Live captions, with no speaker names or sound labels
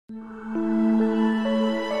Hi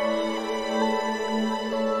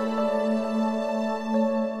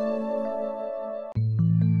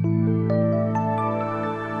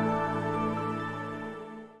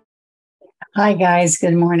guys,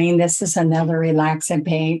 good morning. This is another Relax and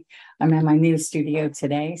Paint. I'm in my new studio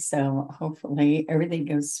today, so hopefully everything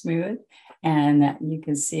goes smooth and you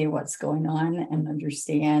can see what's going on and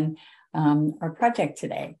understand our project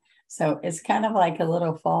today. So it's kind of like a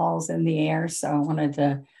little falls in the air, so I wanted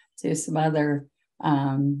to do some other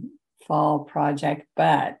fall project,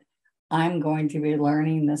 but I'm going to be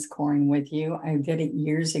learning this coring with you. I did it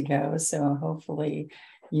years ago, so hopefully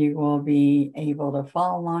you will be able to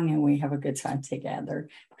follow along and we have a good time together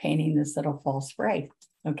painting this little fall spray.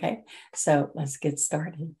 Okay, so let's get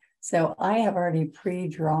started. So I have already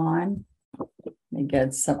pre-drawn. Let me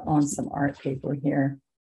get some art paper here.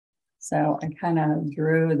 So I kind of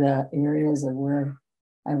drew the areas of where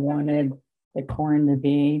I wanted the corn to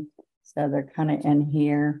be. So they're kind of in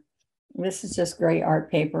here. This is just gray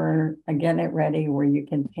art paper. I get it ready where you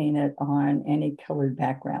can paint it on any colored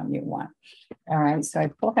background you want. All right, so I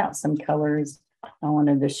pulled out some colors I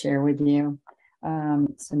wanted to share with you.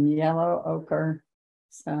 Some yellow ochre,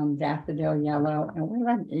 some daffodil yellow, and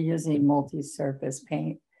we're using multi-surface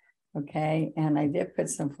paint, okay? And I did put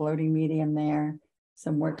some floating medium there,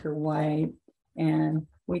 some wicker white, and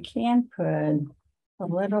we can put a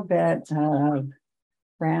little bit of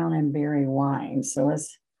brown and berry wine. So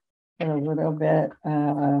let's put a little bit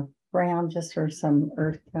brown just for some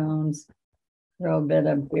earth tones, a little bit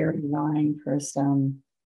of berry wine for some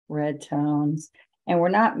red tones. And we're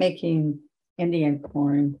not making Indian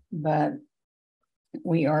corn, but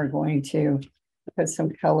we are going to put some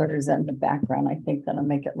colors in the background. I think that'll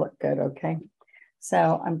make it look good, okay?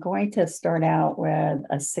 So I'm going to start out with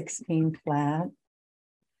a 16 flat.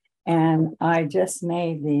 And I just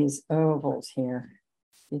made these ovals here.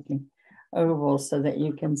 Excuse me. Ovals so that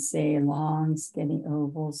you can see long, skinny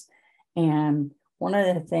ovals. And one of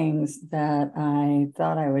the things that I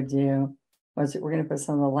thought I would do was we're going to put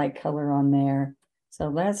some of the light color on there. So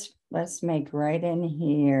let's make right in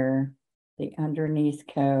here the underneath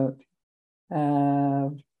coat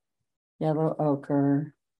of yellow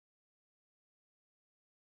ochre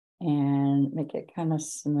and make it kind of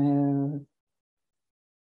smooth.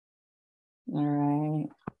 All right.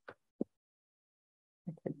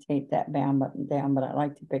 I could tape that down, but I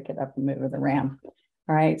like to pick it up and move it around.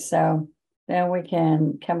 All right, so then we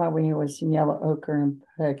can come over here with some yellow ochre and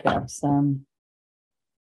pick up some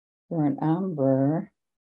burnt umber.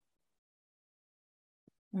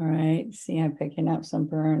 All right, see, I'm picking up some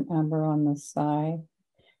burnt umber on the side.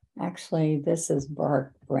 Actually, this is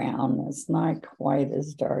bark brown. It's not quite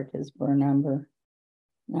as dark as burnt umber.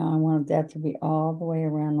 Now I want that to be all the way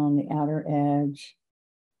around on the outer edge.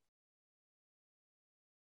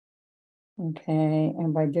 Okay,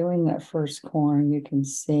 and by doing that first corn, you can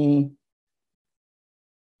see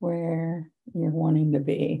where you're wanting to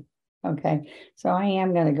be. Okay, so I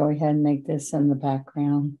am going to go ahead and make this in the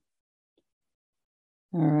background.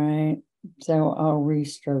 All right, so I'll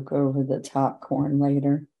restroke over the top corn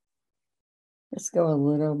later. Let's go a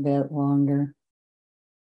little bit longer.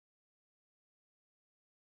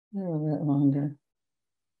 A little bit longer.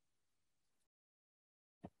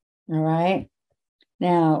 All right.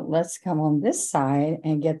 Now, let's come on this side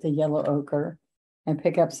and get the yellow ochre and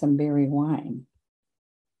pick up some berry wine.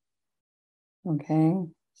 Okay,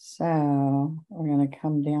 so we're going to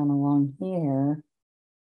come down along here.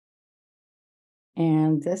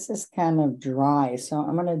 And this is kind of dry, so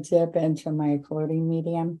I'm going to dip into my floating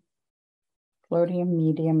medium. Floating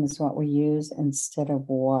medium is what we use instead of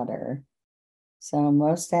water. So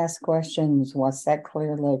most ask questions, what's that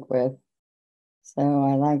clear liquid?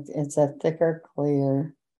 So it's a thicker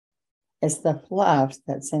clear. It's the fluff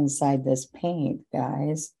that's inside this paint,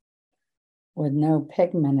 guys, with no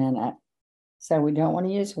pigment in it. So we don't want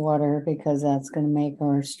to use water because that's going to make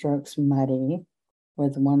our strokes muddy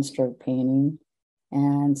with one stroke painting.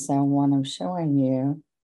 And so what I'm showing you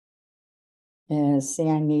is, see,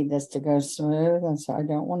 I need this to go smooth, and so I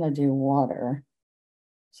don't want to do water.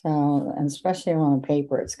 So, and especially on a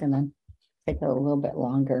paper, it's going to take a little bit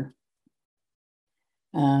longer.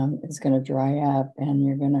 It's going to dry up, and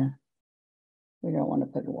we don't want to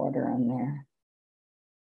put water on there.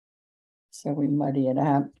 So we muddy it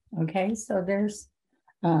up. Okay, so there's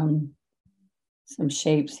some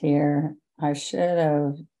shapes here. I should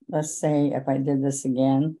have, let's say if I did this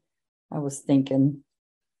again, I was overthinking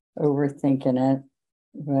it,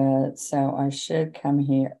 but so I should come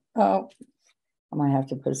here. Oh, I might have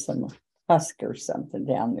to put some husk or something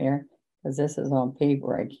down there because this is on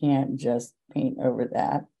paper. I can't just paint over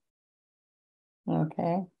that.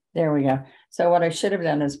 Okay, There we go. So what I should have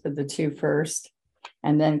done is put the two first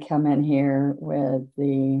and then come in here with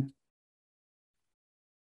the,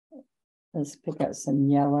 let's pick up some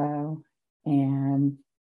yellow and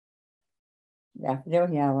daffodil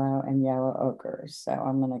yellow and yellow ochre. So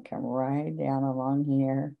I'm going to come right down along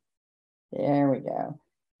here. There we go.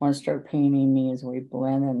 One stroke painting means we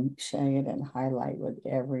blend and shade and highlight with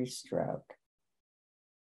every stroke.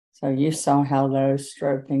 So you saw how those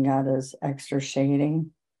stroked and got us extra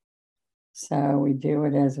shading. So we do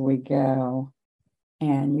it as we go,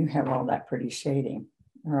 and you have all that pretty shading.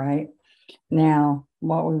 All right. Now,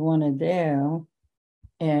 what we want to do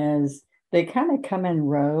is they kind of come in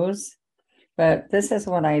rows, but this is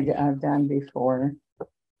what I've done before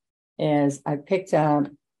is I picked up,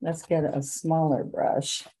 let's get a smaller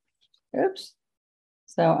brush. Oops.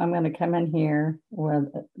 So I'm going to come in here with,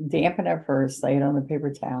 dampen it first, lay it on the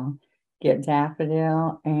paper towel, get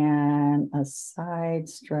daffodil and a side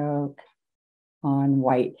stroke on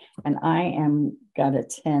white. And I am got a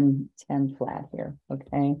 10 flat here.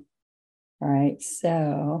 Okay. All right.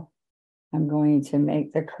 So I'm going to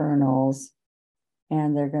make the kernels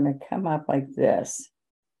and they're going to come up like this.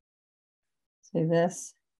 See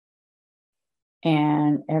this?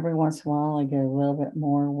 And every once in a while I get a little bit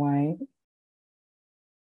more white.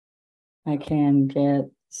 I can get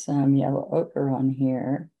some yellow ochre on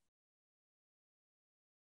here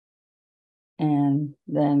and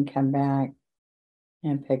then come back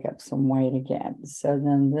and pick up some white again. So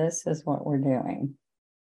then this is what we're doing.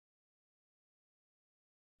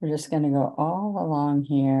 We're just going to go all along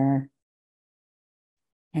here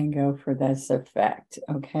and go for this effect,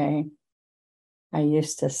 okay? I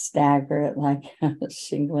used to stagger it like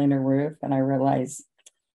shingling a roof, and I realized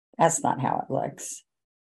that's not how it looks.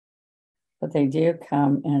 But they do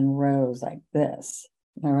come in rows like this,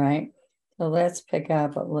 all right? So let's pick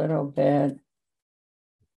up a little bit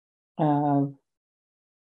of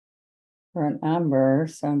burnt umber.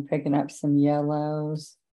 So I'm picking up some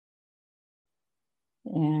yellows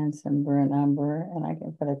and some burnt umber, and I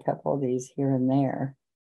can put a couple of these here and there.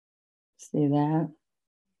 See that?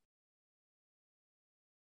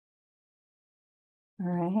 All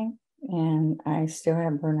right, and I still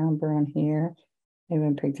have burnt umber on here. I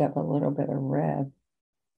even picked up a little bit of red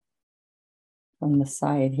from the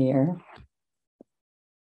side here.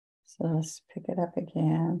 So let's pick it up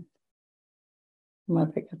again. I'm going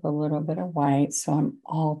to pick up a little bit of white, so I'm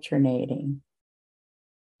alternating.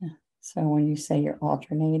 So when you say you're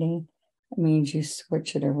alternating, it means you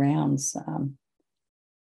switch it around some.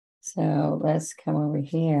 So let's come over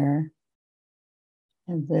here.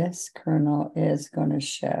 And this kernel is going to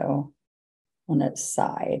show on its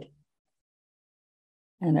side.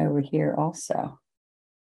 And over here also.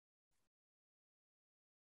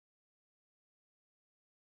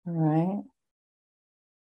 All right.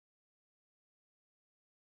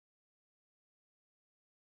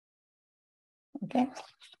 Okay.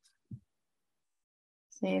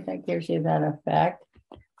 See if that gives you that effect.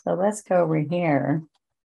 So let's go over here.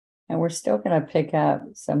 And we're still going to pick up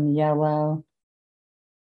some yellow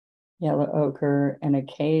ochre, and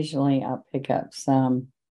occasionally I'll pick up some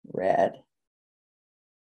red.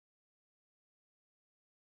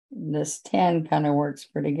 This 10 kind of works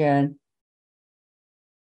pretty good.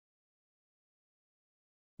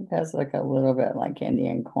 It does look a little bit like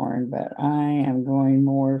Indian corn, but I am going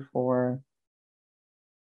more for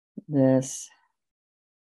this,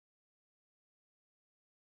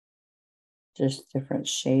 just different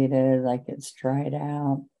shaded, like it's dried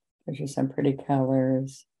out. There's just some pretty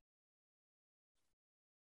colors.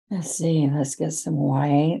 Let's see, let's get some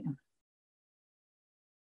white.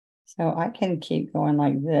 So I can keep going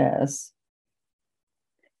like this.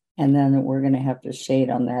 And then we're going to have to shade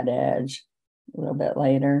on that edge a little bit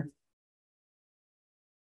later,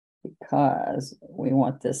 because we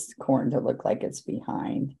want this corn to look like it's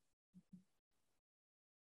behind.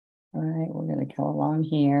 All right, we're going to come along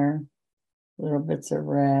here, little bits of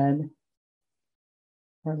red,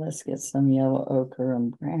 or let's get some yellow ochre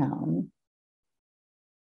and brown.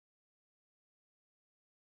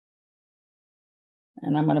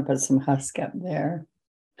 And I'm going to put some husk up there.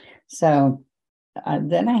 So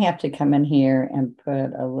then I have to come in here and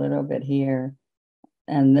put a little bit here.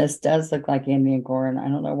 And this does look like Indian corn. I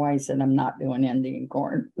don't know why he said I'm not doing Indian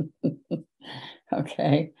corn.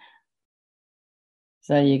 Okay.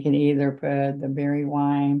 So you can either put the berry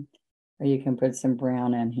wine or you can put some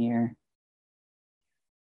brown in here.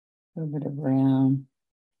 A little bit of brown.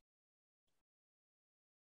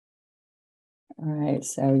 All right,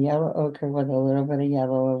 so yellow ochre with a little bit of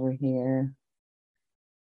yellow over here.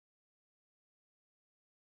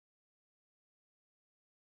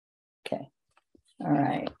 Okay. All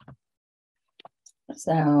right.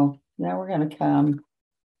 So now we're going to come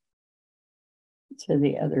to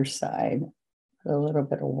the other side, put a little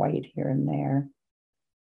bit of white here and there.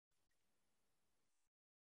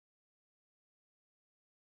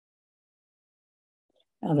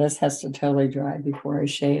 Now this has to totally dry before I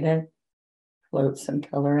shade it, float some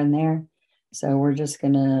color in there. So we're just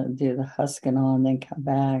going to do the husking on, then come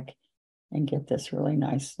back and get this really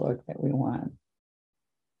nice look that we want.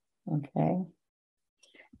 Okay.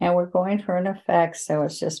 And we're going for an effect, so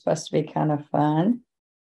it's just supposed to be kind of fun.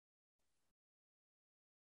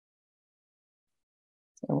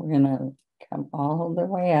 So we're going to come all the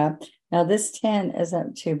way up. Now this tin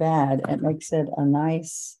isn't too bad. It makes it a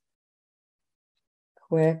nice,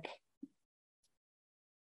 quick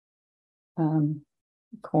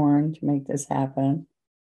corn to make this happen.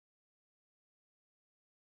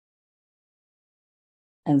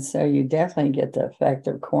 And so you definitely get the effect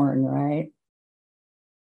of corn, right?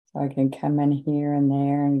 So I can come in here and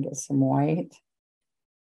there and get some white.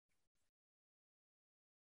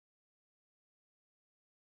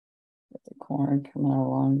 Get the corn coming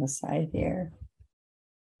along the side here,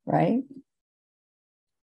 right?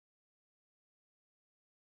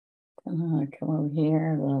 Come over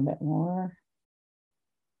here a little bit more.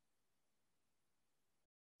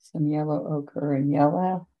 Some yellow ochre and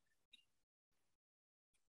yellow.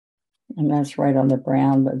 And that's right on the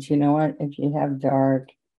brown, but you know what? If you have dark,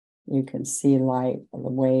 you can see light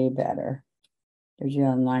way better. Gives you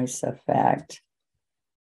a nice effect.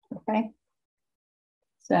 Okay.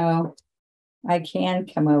 So I can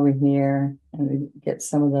come over here and get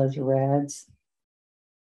some of those reds.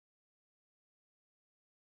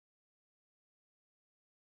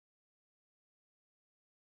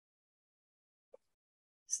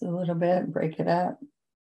 Just a little bit, break it up.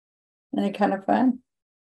 Isn't it kind of fun?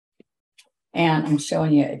 And I'm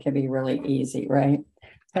showing you it can be really easy, right?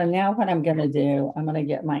 So now what I'm going to do, I'm going to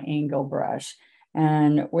get my angle brush.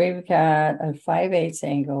 And we've got a 5/8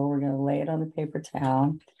 angle. We're going to lay it on the paper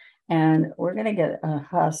towel. And we're going to get a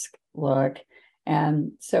husk look.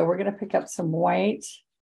 And so we're going to pick up some white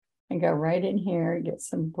and go right in here, get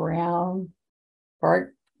some brown,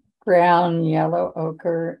 dark brown, yellow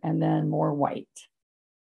ochre, and then more white.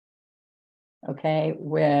 Okay,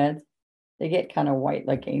 they get kind of white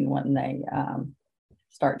looking when they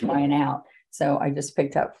start drying out. So I just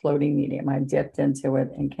picked up floating medium. I dipped into it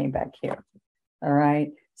and came back here. All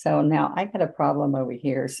right. So now I got a problem over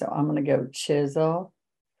here. So I'm going to go chisel,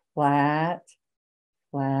 flat,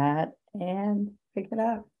 flat, and pick it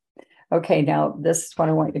up. Okay. Now this is what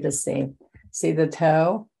I want you to see. See the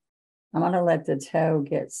toe? I'm going to let the toe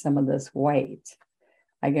get some of this white.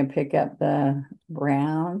 I can pick up the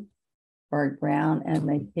brown, dark brown, and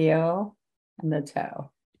the heel and the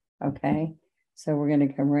toe. Okay. So we're going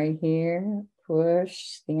to come right here, push,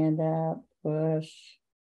 stand up, push.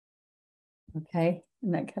 Okay.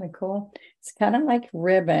 Isn't that kind of cool? It's kind of like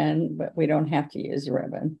ribbon, but we don't have to use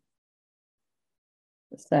ribbon.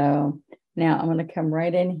 So now I'm going to come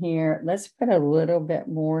right in here. Let's put a little bit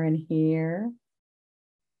more in here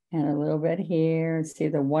and a little bit here. See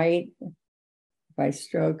the white? If I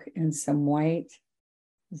stroke in some white,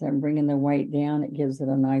 as I'm bringing the white down, it gives it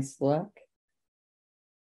a nice look.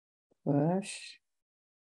 Push,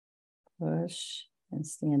 push, and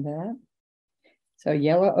stand up. So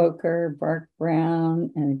yellow ochre, bark brown,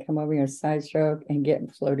 and come over here, side stroke, and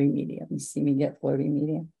get floating medium. You see me get floating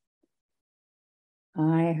medium?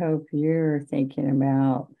 I hope you're thinking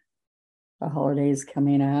about the holidays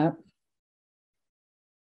coming up.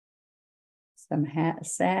 Some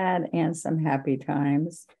sad and some happy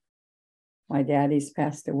times. My daddy's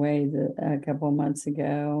passed away a couple months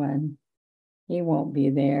ago, and he won't be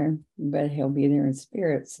there, but he'll be there in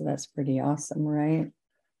spirit. So that's pretty awesome, right?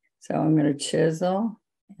 So I'm going to chisel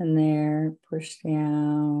in there, push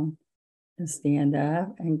down, and stand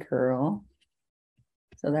up and curl.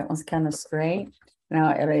 So that one's kind of straight.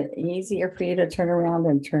 Now it's easier for you to turn around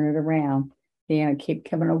and turn it around. Yeah, keep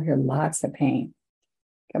coming over here, lots of paint.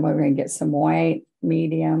 Come over and get some white,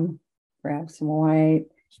 medium, grab some white,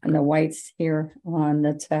 and the white's here on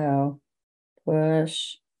the toe.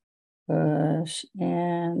 Push, push,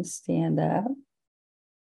 and stand up.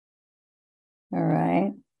 All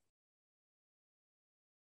right.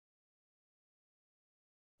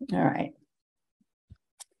 All right.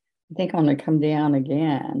 I think I'm going to come down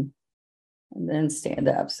again and then stand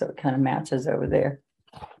up so it kind of matches over there.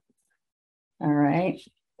 All right.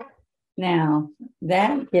 Now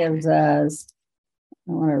that gives us,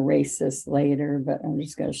 I want to erase this later, but I'm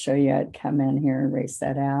just going to show you. I'd come in here and erase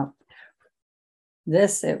that out.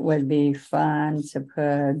 This, it would be fun to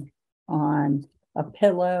put on a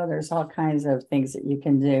pillow. There's all kinds of things that you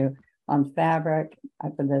can do on fabric. I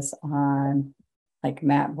put this on like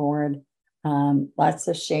mat board. Lots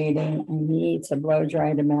of shading. I need to blow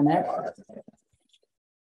dry it a minute.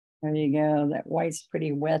 There you go. That white's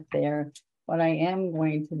pretty wet there. What I am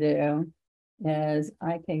going to do is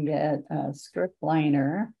I can get a script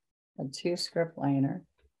liner, a 2 script liner.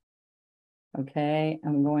 Okay,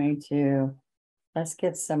 I'm going to, let's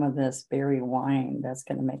get some of this berry wine. That's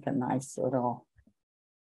going to make a nice little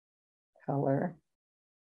color.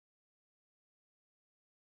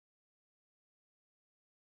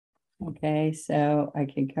 Okay, so I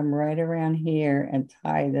can come right around here and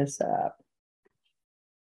tie this up.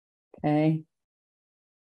 Okay,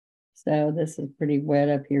 so this is pretty wet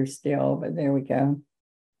up here still, but there we go.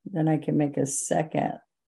 Then I can make a second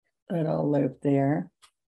little loop there.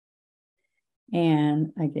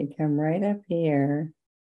 And I can come right up here.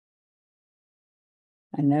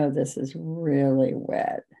 I know this is really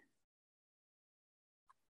wet.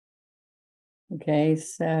 Okay,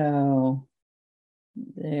 so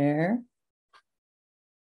there.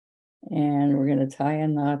 And we're going to tie a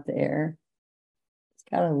knot there. It's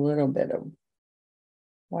got a little bit of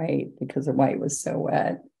white because the white was so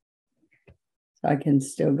wet. So I can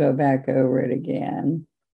still go back over it again.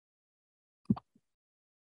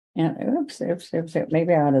 And oops,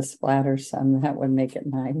 maybe I ought to splatter some. That would make it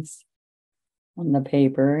nice on the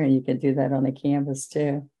paper. And you could do that on the canvas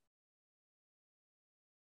too.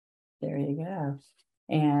 There you go.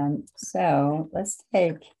 And so let's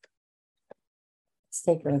take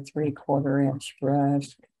a 3/4 inch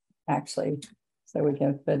brush, actually, so we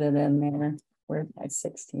can fit it in there. Where's my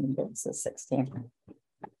 16? It's a 16.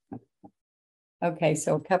 Okay,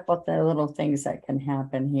 so a couple of the little things that can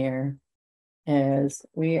happen here is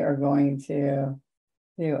we are going to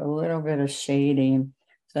do a little bit of shading.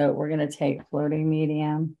 So we're going to take floating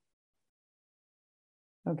medium.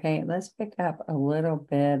 Okay, let's pick up a little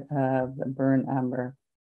bit of the burnt umber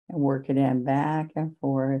and work it in back and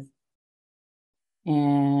forth.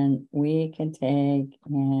 And we can take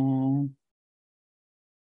and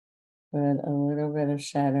put a little bit of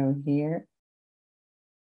shadow here.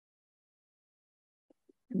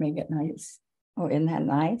 Make it nice. Oh, isn't that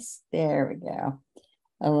nice? There we go.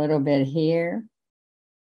 A little bit here.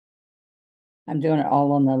 I'm doing it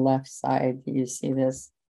all on the left side. Do you see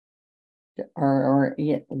this? Or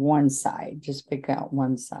one side. Just pick out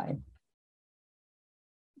one side.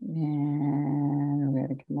 And we're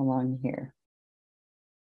going to come along here.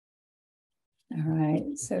 All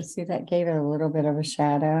right. So see, that gave it a little bit of a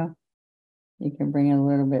shadow. You can bring a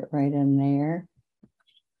little bit right in there.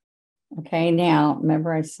 Okay, now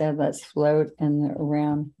remember I said let's float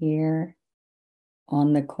around here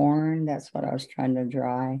on the corn. That's what I was trying to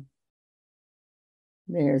dry.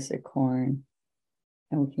 There's the corn.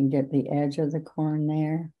 And we can get the edge of the corn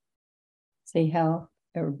there. See how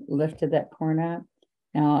it lifted that corn up?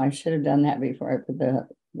 Now I should have done that before I put the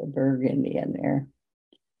burgundy in there.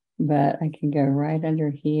 But I can go right under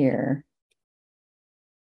here.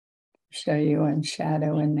 Show you in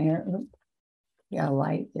shadow in there. Oops. Yeah,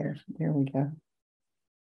 light there. There we go.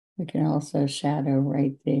 We can also shadow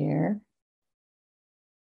right there.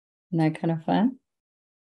 Isn't that kind of fun?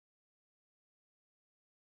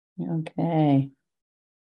 Okay.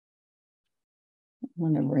 I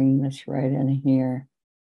want to bring this right in here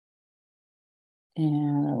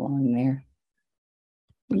and along there.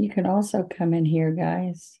 You can also come in here,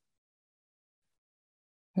 guys.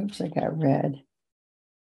 Oops, I got red.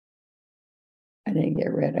 I didn't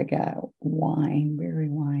get red. I got wine, berry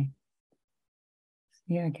wine.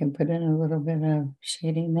 See, I can put in a little bit of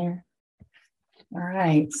shading there. All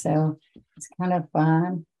right, so it's kind of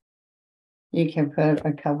fun. You can put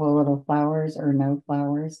a couple little flowers or no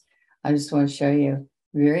flowers. I just want to show you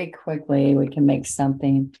very quickly, we can make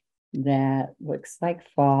something that looks like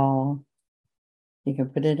fall. You can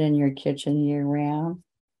put it in your kitchen year round,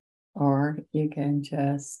 or you can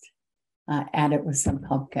just add it with some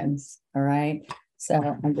pumpkins. All right. So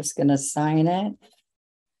I'm just going to sign it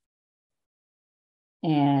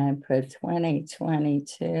and put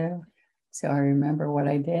 2022. So I remember what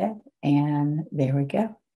I did. And there we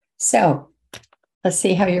go. So let's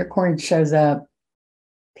see how your corn shows up.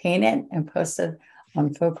 Paint it and post it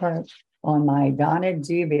on folk art on my Donna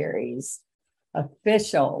Dewberry's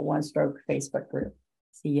official One Stroke Facebook group.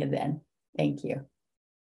 See you then. Thank you.